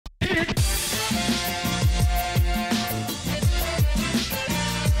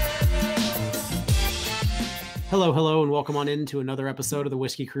Hello, hello, and welcome on into another episode of the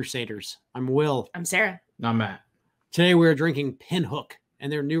Whiskey Crusaders. I'm Will. I'm Sarah. I'm Matt. Today we're drinking Pinhook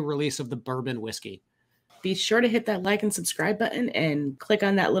and their new release of the bourbon whiskey. Be sure to hit that like and subscribe button and click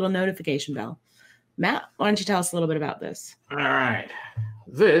on that little notification bell. Matt, why don't you tell us a little bit about this? All right.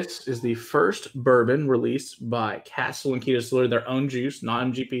 This is the first bourbon released by Cask and Distillery, their own juice, not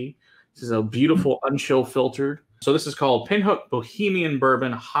MGP. This is a beautiful, unchill filtered. So this is called Pinhook Bohemian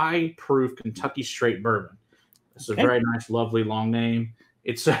Bourbon, high proof Kentucky straight bourbon. It's a very nice, lovely, long name.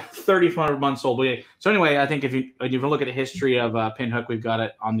 It's 3,400 months old. So anyway, I think if you look at the history of Pinhook, we've got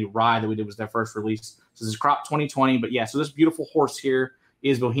it on the rye that we did was their first release. So this is crop 2020. But yeah, so this beautiful horse here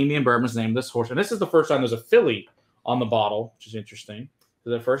is Bohemian Bourbon's name of this horse. And this is the first time there's a filly on the bottle, which is interesting.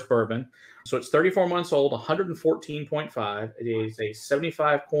 So their first bourbon. So it's 34 months old, 114.5. It is a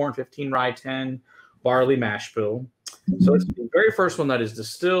 75 corn, 15 rye, 10 barley mash bill. So it's the very first one that is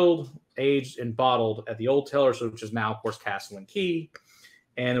distilled, aged, and bottled at the Old Taylor, which is now, of course, Cask and Key.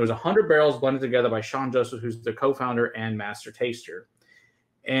 And there was 100 barrels blended together by Sean Joseph, who's the co-founder and master taster.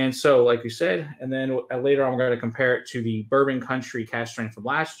 And so, like we said, and then later on, we're going to compare it to the Bourbon Country cask strain from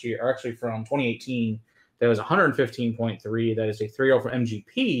last year, or actually from 2018. That was 115.3. That is a 3.0 from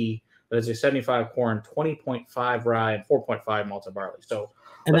MGP. That is a 75 corn, 20.5 rye, and 4.5 malted barley. So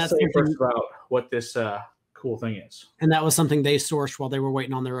let's say first about what this cool thing is. And that was something they sourced while they were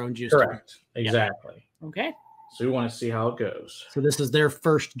waiting on their own juice. Correct. Exactly. Yeah. Okay. So we want to see how it goes. So this is their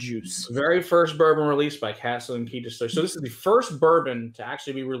first juice. Very first bourbon released by Cask and Key Distillery. So this is the first bourbon to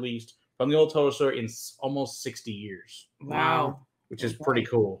actually be released from the Old Taylor Distillery in almost 60 years. Wow. Which is pretty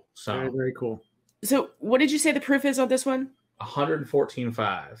cool. So very, very cool. So what did you say the proof is on this one?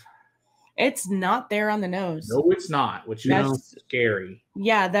 114.5. It's not there on the nose. No, it's not, which is scary.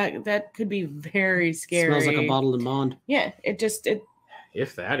 Yeah, that could be very scary. Smells like a bottled in bond. Yeah, it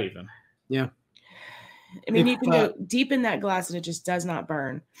if that even. Yeah. I mean, you can go deep in that glass and it just does not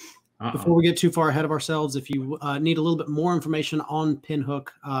burn. Before we get too far ahead of ourselves, if you need a little bit more information on Pinhook,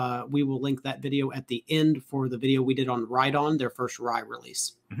 we will link that video at the end for the video we did on Ride On, their first rye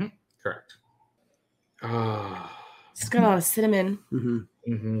release. Mm-hmm. Correct. It's got a lot of cinnamon.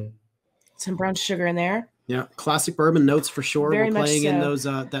 Mm-hmm. Mm-hmm. Some brown sugar in there. Yeah, classic bourbon notes for sure. Very We're playing much so. in those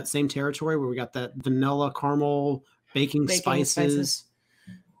that same territory where we got that vanilla, caramel, baking spices.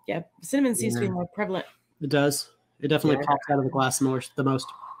 Yeah, cinnamon seems to be more prevalent. It does. It definitely pops out of the glass the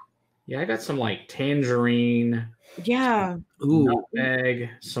most. Yeah, I got some like tangerine. Yeah. Ooh. Nutmeg,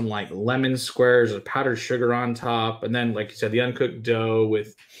 some like lemon squares of powdered sugar on top, and then, like you said, the uncooked dough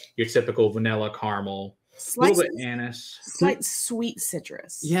with your typical vanilla caramel. A little bit anise. Slight sweet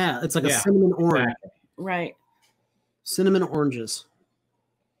citrus. Yeah, it's like a cinnamon orange. Exactly. Right. Cinnamon oranges.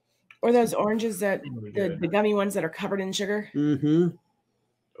 Or those oranges that the gummy ones that are covered in sugar. Mm-hmm.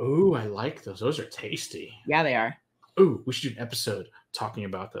 Ooh, I like those. Those are tasty. Yeah, they are. Ooh, we should do an episode talking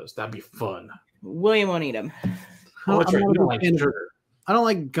about those. That'd be fun. William won't eat them. Oh, that's right. You don't like sugar. I don't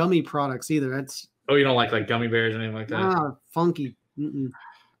like gummy products either. That's you don't like gummy bears or anything like that? Funky. Mm-mm.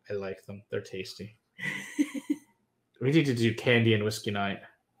 I like them. They're tasty. We need to do candy and whiskey night.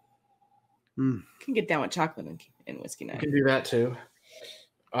 Can get down with chocolate and whiskey night. We can do that too.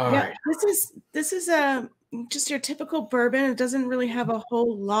 All right. This is just your typical bourbon. It doesn't really have a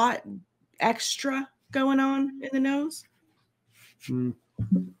whole lot extra going on in the nose.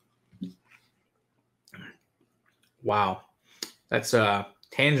 Wow. That's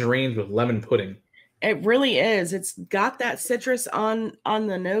tangerines with lemon pudding. It really is. It's got that citrus on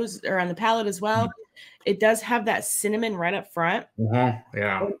the nose or on the palate as well. It does have that cinnamon right up front. Yeah.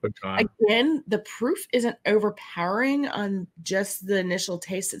 Good time. Again, the proof isn't overpowering on just the initial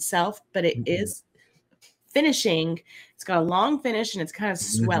taste itself, but it is finishing. It's got a long finish and it's kind of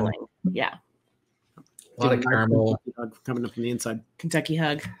swelling. Yeah. A lot of caramel coming up from the inside. Kentucky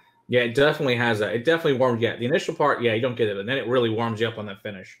hug. Yeah, it definitely has that. It definitely warms you up. The initial part, you don't get it, and then it really warms you up on that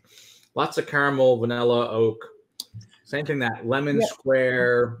finish. Lots of caramel, vanilla, oak. Same thing, that lemon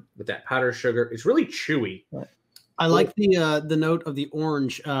square with that powdered sugar. It's really chewy. I like the note of the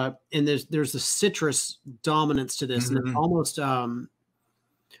orange, and there's a citrus dominance to this, and it's almost down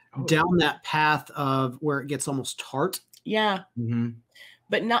that path of where it gets almost tart. Yeah,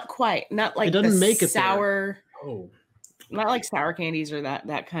 but not quite. Not like it doesn't make it sour. Oh. Not like sour candies or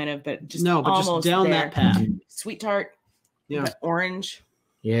that kind of, but just just down that path. Sweet tart. Yeah, orange.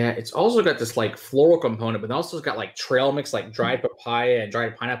 Yeah, it's also got this like floral component, but also it's got like trail mix, like dried papaya and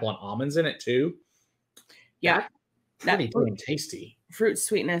dried pineapple and almonds in it too. Yeah, pretty damn tasty. Fruit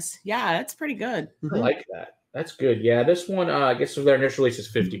sweetness. Yeah, that's pretty good. I like that. That's good. Yeah, this one, I guess their initial release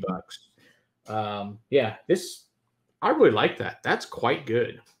is $50. Yeah, I really like that. That's quite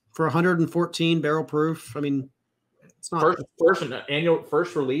good for 114 barrel proof. I mean, It's not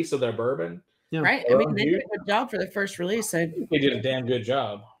first release of their bourbon. Yeah. Right. I mean, they did a good job for their first release. They did a damn good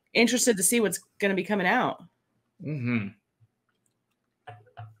job. Interested to see what's going to be coming out. Mm-hmm.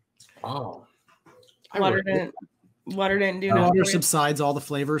 Oh. Water didn't do nothing. Water subsides all the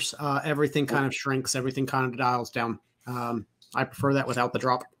flavors. Everything kind of shrinks. Everything kind of dials down. I prefer that without the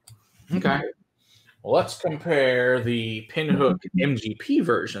drop. Okay. Well, let's compare the Pinhook MGP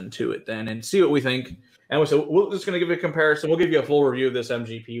version to it then and see what we think. And so we're just going to give you a comparison. We'll give you a full review of this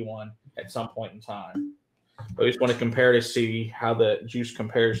MGP one at some point in time. But we just want to compare to see how the juice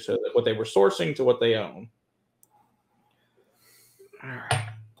compares to what they were sourcing to what they own. All right.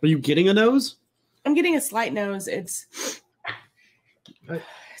 Are you getting a nose? I'm getting a slight nose. It's a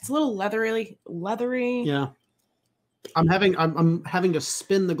little leathery. Yeah. I'm having to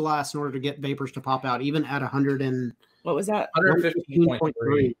spin the glass in order to get vapors to pop out, even at 100 and what was that?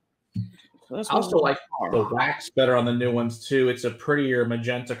 115.3. I also like the wax better on the new ones too. It's a prettier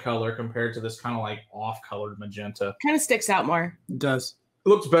magenta color compared to this kind of like off-colored magenta. Kind of sticks out more. It does. It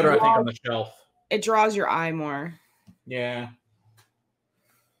looks better, I think, on the shelf. It draws your eye more. Yeah.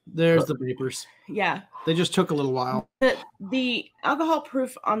 There's the vapors. Yeah. They just took a little while. The alcohol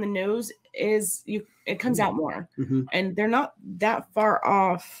proof on the nose it comes out more, and they're not that far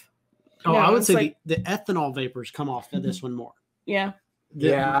off. Oh, I would say the ethanol vapors come off of this one more. Yeah.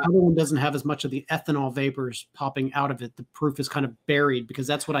 The other one doesn't have as much of the ethanol vapors popping out of it. The proof is kind of buried because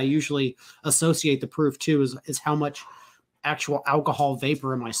that's what I usually associate the proof to is how much actual alcohol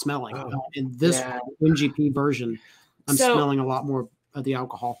vapor am I smelling. In this MGP version, I'm smelling a lot more of the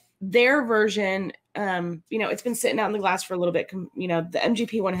alcohol. Their version, it's been sitting out in the glass for a little bit. The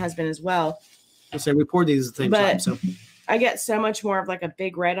MGP one has been as well. I say we poured these at the same time. So I get so much more of like a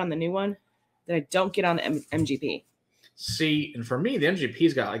big red on the new one that I don't get on the MGP. See, and for me, the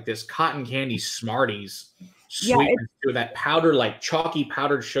MGP's got like this cotton candy Smarties sweetness to that powder, like chalky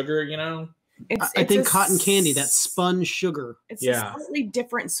powdered sugar, I think cotton candy, that spun sugar. It's a slightly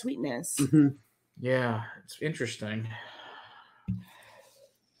different sweetness. Mm-hmm. Yeah, it's interesting. I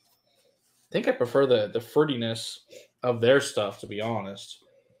think I prefer the fruitiness of their stuff, to be honest.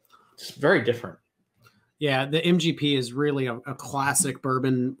 It's very different. Yeah, the MGP is really a classic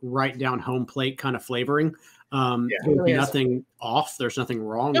bourbon, right down home plate kind of flavoring. There's nothing off. There's nothing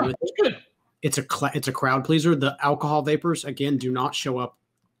wrong with it. Good. It's a crowd pleaser. The alcohol vapors, again, do not show up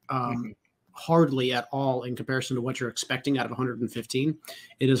hardly at all in comparison to what you're expecting out of 115.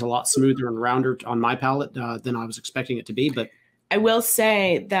 It is a lot smoother and rounder on my palate than I was expecting it to be. But I will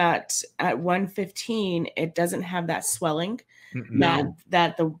say that at 115, it doesn't have that swelling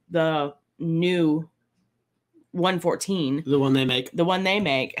that the new 114, the one they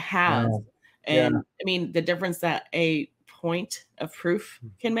make has. Wow. And I mean, the difference that a point of proof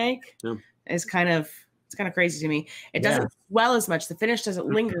can make is kind of crazy to me. It doesn't swell as much. The finish doesn't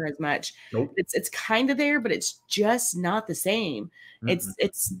linger as much. Nope. It's kind of there, but it's just not the same.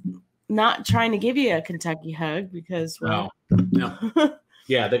 It's not trying to give you a Kentucky hug because no.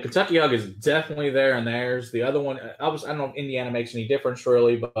 Yeah, the Kentucky hug is definitely there and theirs. The other one, I don't know if Indiana makes any difference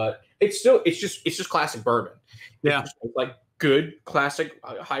really, but it's just classic bourbon. Yeah, it's like good classic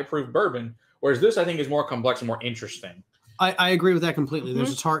high proof bourbon. Whereas this, I think, is more complex and more interesting. I agree with that completely.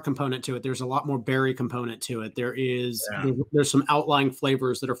 There's a tart component to it. There's a lot more berry component to it. There's some outlying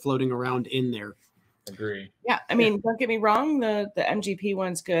flavors that are floating around in there. Agree. Yeah, I mean, don't get me wrong. The MGP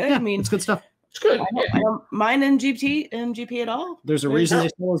one's good. Yeah, I mean, it's good stuff. It's good. I don't mind MGP at all. There's a reason they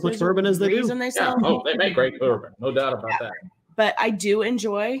sell as much bourbon as they do. They make great bourbon. No doubt about that. But I do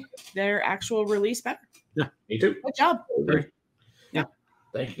enjoy their actual release better. Yeah, me too. Good job. Yeah.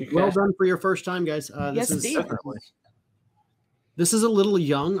 Thank you. Well done for your first time, guys. Yes, indeed. This is a little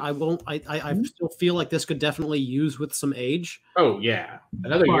young. I still feel like this could definitely use with some age. Oh yeah,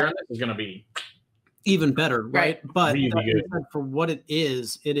 another year on this is going to be even better, right? But really good. For what it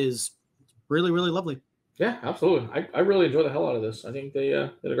is really, really lovely. Yeah, absolutely. I really enjoy the hell out of this. I think they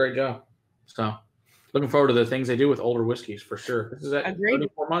did a great job. So looking forward to the things they do with older whiskeys for sure. This is at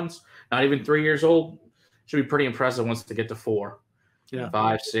 34 months, not even 3 years old. Should be pretty impressive once they get to 4. Yeah,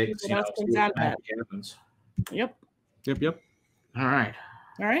 5, 6. What else comes out of that? Yep. All right.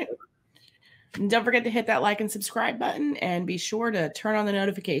 And don't forget to hit that like and subscribe button, and be sure to turn on the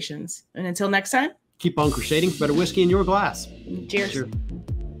notifications. And until next time, keep on crusading. Better whiskey in your glass. Cheers.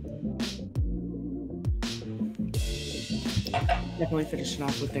 Definitely finishing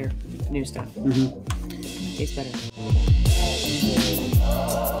off with their new stuff. Tastes better.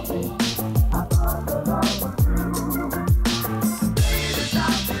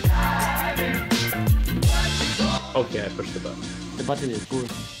 Okay, I pushed the button. The button is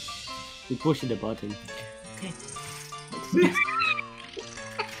good. You push the button. Okay. 3,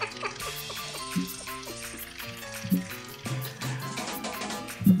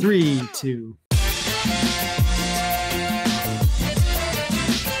 2.